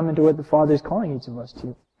as we come into what the Father is calling each of us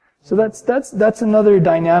to. So that's another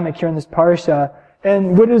dynamic here in this parsha.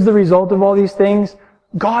 And what is the result of all these things?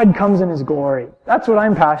 God comes in His glory. That's what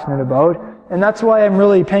I'm passionate about. And that's why I'm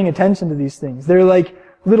really paying attention to these things. They're like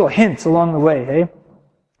little hints along the way, hey?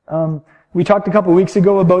 We talked a couple weeks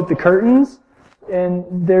ago about the curtains. And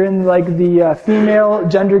they're in like the female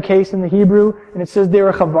gender case in the Hebrew. And it says they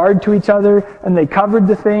were chavard to each other and they covered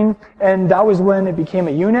the thing. And that was when it became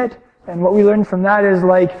a unit. And what we learned from that is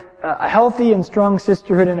like a healthy and strong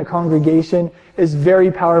sisterhood in a congregation is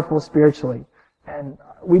very powerful spiritually. And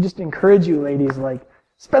we just encourage you ladies, like,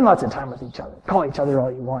 spend lots of time with each other. Call each other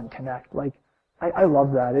all you want. Connect. Like, I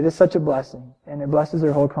love that. It is such a blessing. And it blesses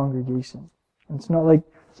our whole congregation. And it's not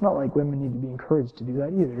like women need to be encouraged to do that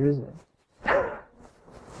either, is it?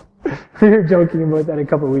 We were joking about that a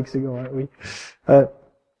couple of weeks ago, aren't we?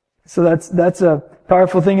 So that's a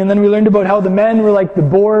powerful thing. And then we learned about how the men were like the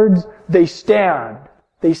boards. They stand.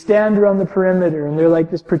 They stand around the perimeter, and they're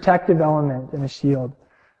like this protective element and a shield.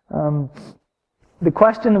 The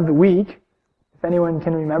question of the week, if anyone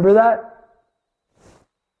can remember that,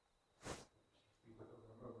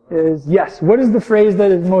 is, yes, what is the phrase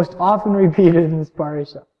that is most often repeated in this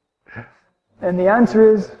parasha? And the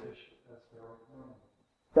answer is,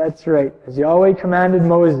 that's right, as Yahweh commanded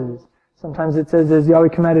Moses. Sometimes it says, as Yahweh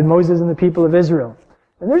commanded Moses and the people of Israel.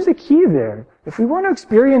 And there's a key there. If we want to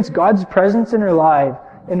experience God's presence in our life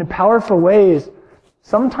in powerful ways,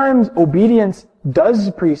 sometimes obedience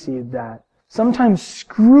does precede that. Sometimes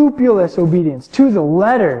scrupulous obedience to the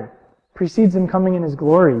letter precedes Him coming in His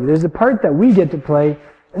glory. There's a part that we get to play,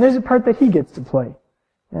 and there's a part that He gets to play.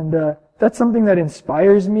 And that's something that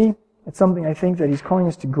inspires me. It's something I think that He's calling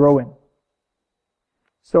us to grow in.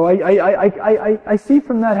 So I see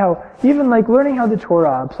from that how even like learning how the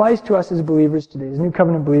Torah applies to us as believers today, as New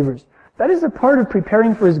Covenant believers, that is a part of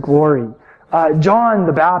preparing for His glory. John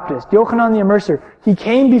the Baptist, Yochanan the Immerser, he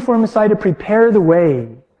came before Messiah to prepare the way.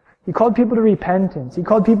 He called people to repentance. He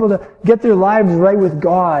called people to get their lives right with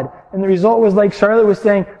God. And the result was, like Charlotte was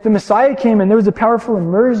saying, the Messiah came and there was a powerful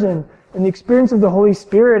immersion in the experience of the Holy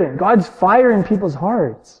Spirit and God's fire in people's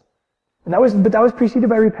hearts. And that was preceded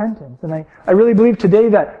by repentance. And I really believe today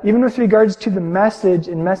that even with regards to the message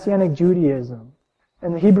in Messianic Judaism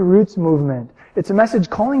and the Hebrew roots movement, it's a message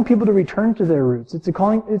calling people to return to their roots. It's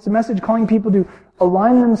a message calling people to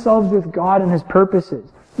align themselves with God and His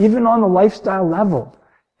purposes, even on the lifestyle level.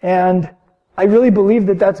 And I really believe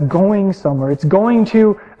that that's going somewhere. It's going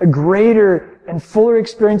to a greater and fuller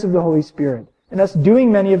experience of the Holy Spirit. And us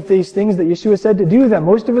doing many of these things that Yeshua said to do that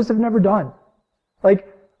most of us have never done. Like,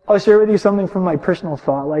 I'll share with you something from my personal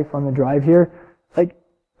thought life on the drive here. Like,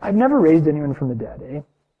 I've never raised anyone from the dead,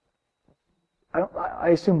 eh? I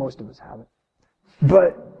assume most of us haven't.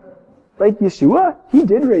 But, like Yeshua, He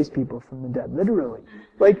did raise people from the dead, literally.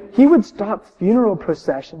 Like, He would stop funeral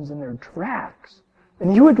processions in their tracks.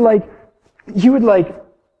 And He would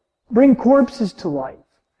bring corpses to life.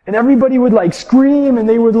 And everybody would scream and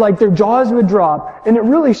they would their jaws would drop. And it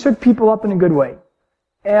really shook people up in a good way.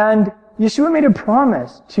 And Yeshua made a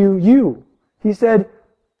promise to you. He said,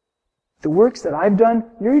 the works that I've done,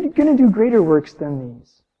 you're going to do greater works than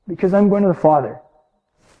these. Because I'm going to the Father.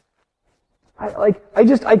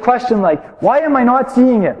 I question why am I not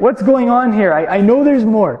seeing it? What's going on here? I know there's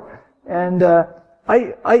more. And,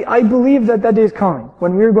 I believe that day is coming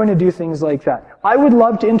when we're going to do things like that. I would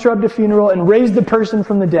love to interrupt a funeral and raise the person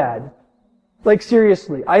from the dead.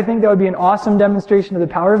 Seriously. I think that would be an awesome demonstration of the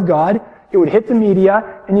power of God. It would hit the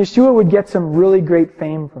media, and Yeshua would get some really great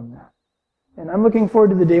fame from that. And I'm looking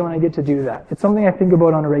forward to the day when I get to do that. It's something I think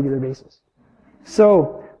about on a regular basis.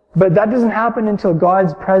 So, but that doesn't happen until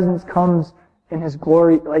God's presence comes in His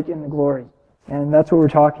glory, in the glory. And that's what we're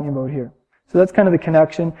talking about here. So that's kind of the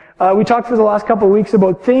connection. We talked for the last couple of weeks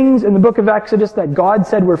about things in the book of Exodus that God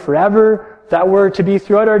said were forever, that were to be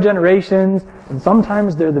throughout our generations, and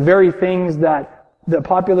sometimes they're the very things that the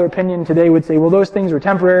popular opinion today would say, well, those things were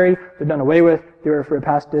temporary, they're done away with, they were for a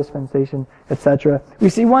past dispensation, etc. We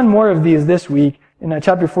see one more of these this week in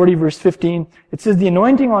chapter 40, verse 15. It says, the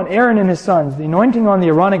anointing on Aaron and his sons, the anointing on the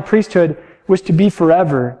Aaronic priesthood was to be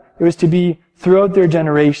forever. It was to be throughout their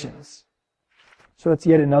generations. So it's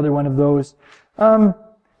yet another one of those.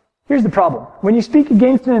 Here's the problem. When you speak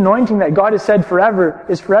against an anointing that God has said forever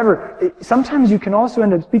is forever, sometimes you can also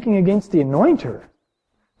end up speaking against the anointer.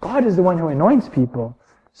 God is the one who anoints people.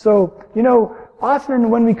 So, often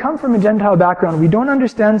when we come from a Gentile background, we don't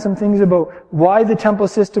understand some things about why the temple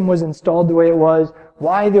system was installed the way it was,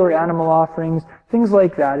 why there were animal offerings, things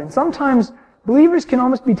like that. And sometimes believers can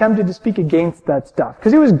almost be tempted to speak against that stuff,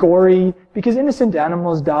 because it was gory, because innocent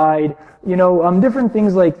animals died, different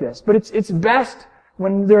things like this. But it's best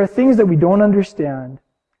when there are things that we don't understand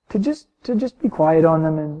to just be quiet on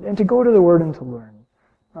them and to go to the Word and to learn.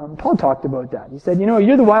 Paul talked about that. He said,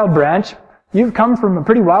 you're the wild branch. You've come from a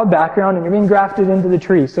pretty wild background and you're being grafted into the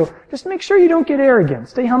tree. So just make sure you don't get arrogant.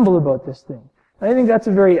 Stay humble about this thing. And I think that's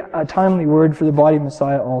a very timely word for the body of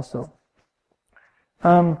Messiah also.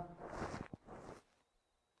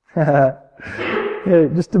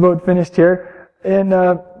 Just about finished here. And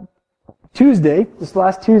this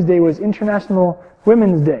last Tuesday was International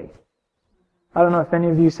Women's Day. I don't know if any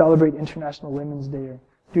of you celebrate International Women's Day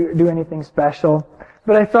or do anything special.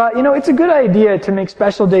 But I thought, it's a good idea to make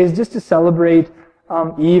special days just to celebrate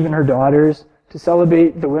Eve and her daughters, to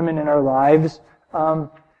celebrate the women in our lives.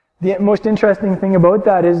 The most interesting thing about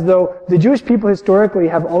that is, though, the Jewish people historically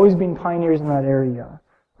have always been pioneers in that area.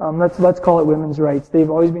 Let's call it women's rights.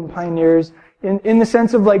 They've always been pioneers in the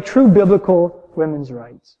sense of like true biblical women's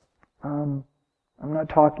rights. I'm not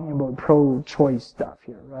talking about pro-choice stuff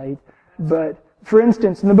here, right? But for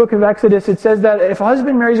instance, in the book of Exodus, it says that if a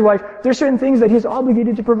husband marries a wife, there's certain things that he's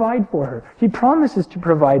obligated to provide for her. He promises to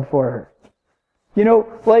provide for her.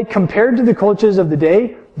 Compared to the cultures of the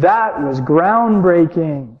day, that was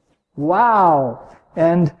groundbreaking. Wow.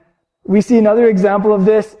 And we see another example of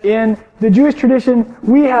this in the Jewish tradition.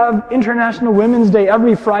 We have International Women's Day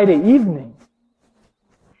every Friday evening.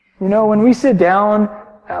 When we sit down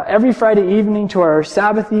every Friday evening to our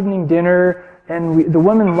Sabbath evening dinner, and the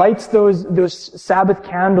woman lights those Sabbath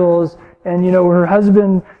candles, and her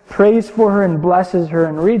husband prays for her and blesses her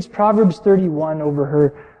and reads Proverbs 31 over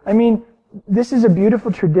her. I mean, this is a beautiful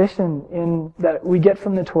tradition that we get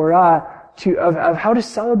from the Torah of how to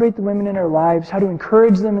celebrate the women in our lives, how to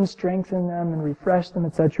encourage them and strengthen them and refresh them,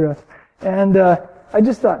 etc. And I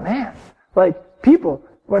just thought, man, people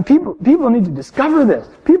need to discover this.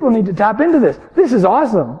 People need to tap into this. This is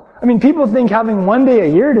awesome. I mean, people think having one day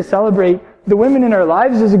a year to celebrate the women in our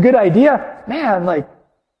lives is a good idea. Man,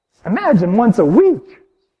 imagine once a week.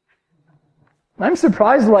 I'm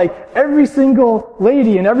surprised, every single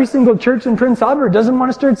lady in every single church in Prince Albert doesn't want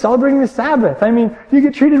to start celebrating the Sabbath. I mean, you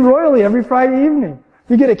get treated royally every Friday evening.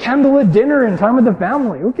 You get a candlelit dinner and time with the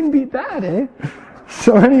family. Who can beat that, eh?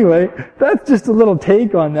 So anyway, that's just a little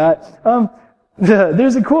take on that.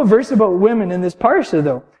 There's a cool verse about women in this parsha,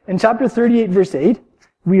 though. In chapter 38, verse 8,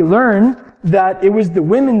 we learn that it was the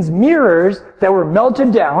women's mirrors that were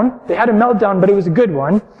melted down. They had a meltdown, but it was a good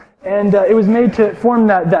one. And it was made to form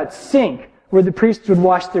that sink where the priests would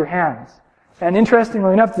wash their hands. And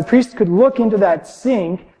interestingly enough, the priests could look into that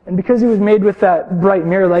sink, and because it was made with that bright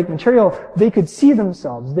mirror-like material, they could see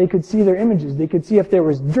themselves. They could see their images. They could see if there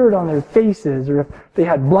was dirt on their faces, or if they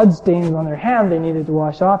had blood stains on their hand they needed to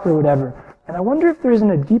wash off, or whatever. And I wonder if there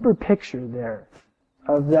isn't a deeper picture there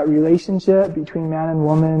of that relationship between man and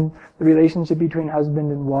woman, the relationship between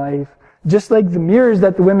husband and wife. Just like the mirrors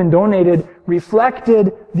that the women donated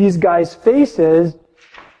reflected these guys' faces,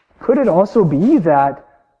 could it also be that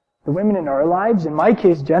the women in our lives, in my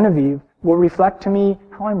case Genevieve, will reflect to me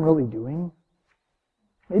how I'm really doing?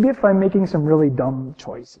 Maybe if I'm making some really dumb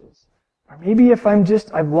choices. Or maybe if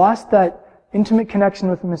I've lost that intimate connection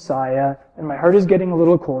with the Messiah and my heart is getting a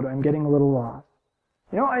little cold, I'm getting a little off.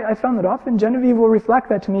 I found that often Genevieve will reflect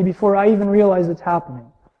that to me before I even realize it's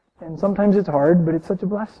happening. And sometimes it's hard, but it's such a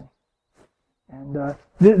blessing. And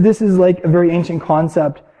this is a very ancient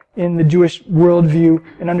concept in the Jewish worldview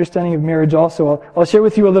and understanding of marriage also. I'll share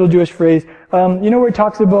with you a little Jewish phrase. Where it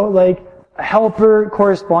talks about a helper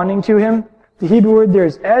corresponding to him? The Hebrew word there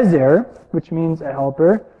is ezer, which means a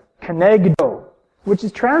helper, kenegdo, which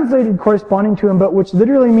is translated corresponding to him, but which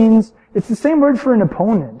literally means, it's the same word for an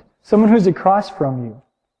opponent, someone who's across from you.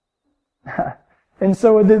 And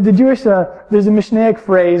so the Jewish, there's a Mishnaic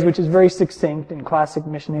phrase which is very succinct in classic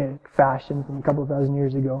Mishnaic fashion from a couple of thousand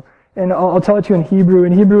years ago. And I'll tell it to you in Hebrew.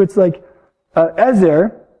 In Hebrew it's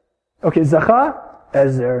ezer, okay, zacha,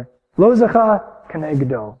 ezer, lo zacha,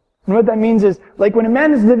 kenegdo. And what that means is, when a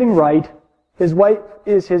man is living right, his wife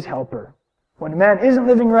is his helper. When a man isn't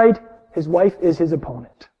living right, his wife is his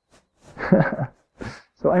opponent.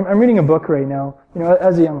 So I'm reading a book right now,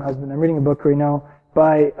 as a young husband, I'm reading a book right now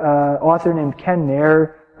by author named Ken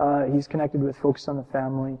Nair. He's connected with Focus on the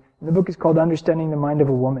Family. And the book is called Understanding the Mind of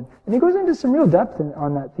a Woman. And he goes into some real depth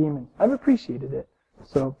on that theme, and I've appreciated it.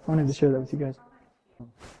 So I wanted to share that with you guys.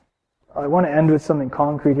 I want to end with something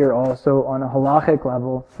concrete here also on a halachic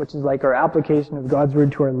level, which is like our application of God's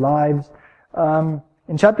Word to our lives.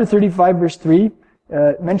 In chapter 35, verse 3,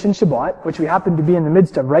 it mentions Shabbat, which we happen to be in the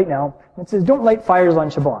midst of right now. It says, don't light fires on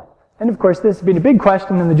Shabbat. And of course, this has been a big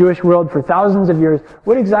question in the Jewish world for thousands of years.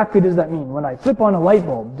 What exactly does that mean? When I flip on a light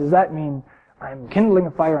bulb, does that mean I'm kindling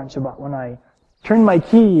a fire on Shabbat? When I turn my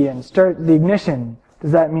key and start the ignition,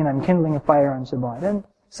 does that mean I'm kindling a fire on Shabbat? And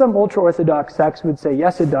some ultra-Orthodox sects would say,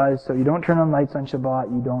 yes, it does. So you don't turn on lights on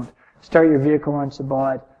Shabbat. You don't start your vehicle on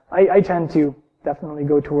Shabbat. I tend to definitely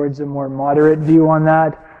go towards a more moderate view on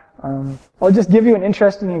that. I'll just give you an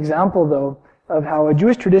interesting example, though, of how a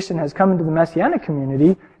Jewish tradition has come into the Messianic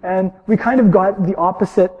community, and we kind of got the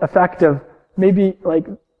opposite effect of maybe like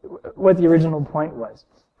what the original point was.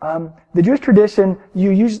 The Jewish tradition,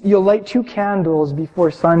 you'll light 2 candles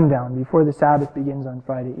before sundown, before the Sabbath begins on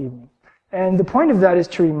Friday evening. And the point of that is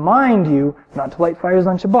to remind you not to light fires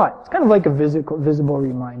on Shabbat. It's kind of like a visible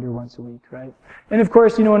reminder once a week, right? And of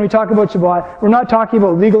course, when we talk about Shabbat, we're not talking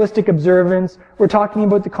about legalistic observance. We're talking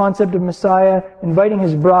about the concept of Messiah inviting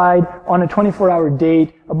his bride on a 24-hour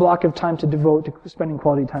date, a block of time to devote to spending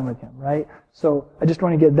quality time with him, right? So I just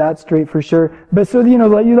want to get that straight for sure. But so, you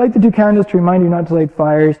light the 2 candles to remind you not to light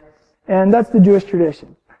fires. And that's the Jewish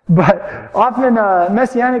tradition. But often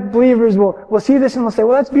Messianic believers will see this and they'll say,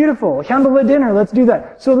 well, that's beautiful. Candlelit dinner, let's do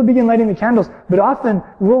that. So they'll begin lighting the candles. But often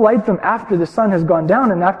we'll light them after the sun has gone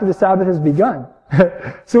down and after the Sabbath has begun.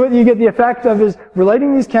 So what you get the effect of is we're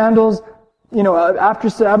lighting these candles, after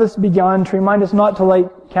Sabbath's begun to remind us not to light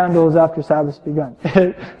candles after Sabbath's begun.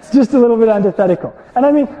 It's just a little bit antithetical. And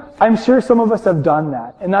I mean, I'm sure some of us have done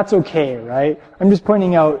that, and that's okay, right? I'm just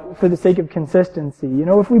pointing out for the sake of consistency.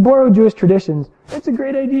 If we borrow Jewish traditions, it's a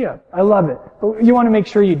great idea. I love it. But you want to make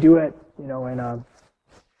sure you do it, in a,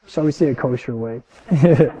 shall we say, a kosher way.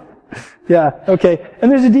 Yeah, okay.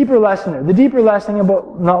 And there's a deeper lesson there. The deeper lesson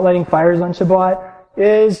about not lighting fires on Shabbat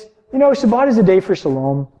is, Shabbat is a day for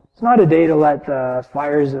shalom. It's not a day to let the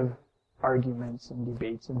fires of arguments and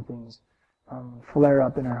debates and things flare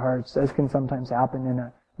up in our hearts, as can sometimes happen in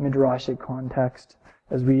a midrashic context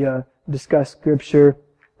as we discuss Scripture.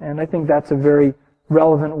 And I think that's a very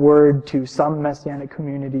relevant word to some Messianic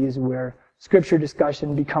communities where Scripture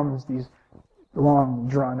discussion becomes these long,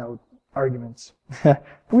 drawn-out arguments. But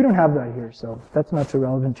we don't have that here, so that's not so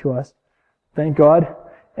relevant to us. Thank God.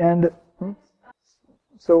 And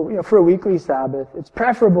so, for a weekly Sabbath, it's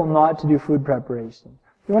preferable not to do food preparation.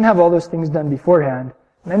 You want to have all those things done beforehand.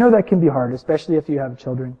 And I know that can be hard, especially if you have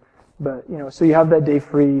children. But, so you have that day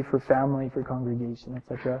free for family, for congregation,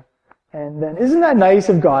 etc. And then, isn't that nice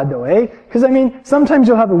of God, though, eh? Because, sometimes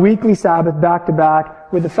you'll have a weekly Sabbath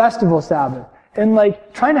back-to-back with a festival Sabbath. And,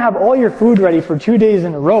 trying to have all your food ready for 2 days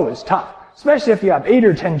in a row is tough. Especially if you have 8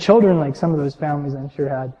 or 10 children, like some of those families I'm sure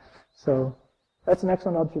had. So, that's an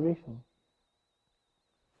excellent observation.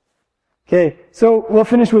 Okay, so we'll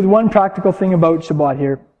finish with one practical thing about Shabbat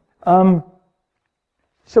here. Shabbat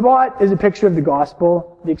is a picture of the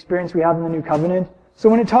gospel, the experience we have in the New Covenant. So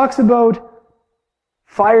when it talks about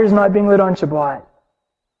fires not being lit on Shabbat,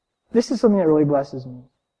 this is something that really blesses me.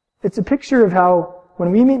 It's a picture of how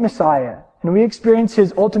when we meet Messiah and we experience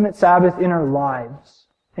his ultimate Sabbath in our lives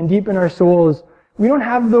and deep in our souls, we don't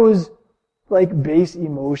have those base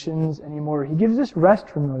emotions anymore. He gives us rest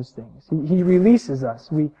from those things. He releases us.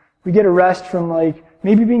 We get a rest from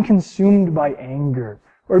maybe being consumed by anger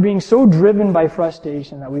or being so driven by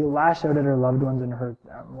frustration that we lash out at our loved ones and hurt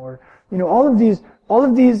them, or all of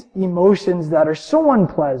these emotions that are so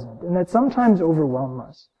unpleasant and that sometimes overwhelm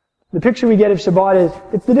us. The picture we get of Shabbat is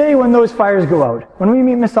it's the day when those fires go out. When we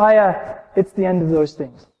meet Messiah, it's the end of those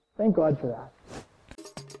things. Thank God for that.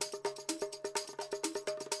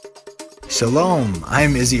 Shalom,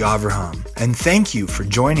 I'm Izzy Avraham, and thank you for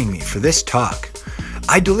joining me for this talk.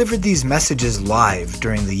 I delivered these messages live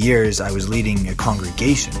during the years I was leading a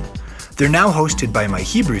congregation. They're now hosted by my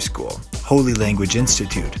Hebrew school, Holy Language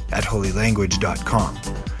Institute, at holylanguage.com.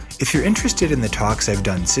 If you're interested in the talks I've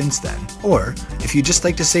done since then, or if you'd just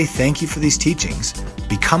like to say thank you for these teachings,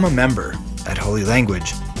 become a member at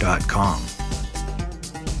holylanguage.com.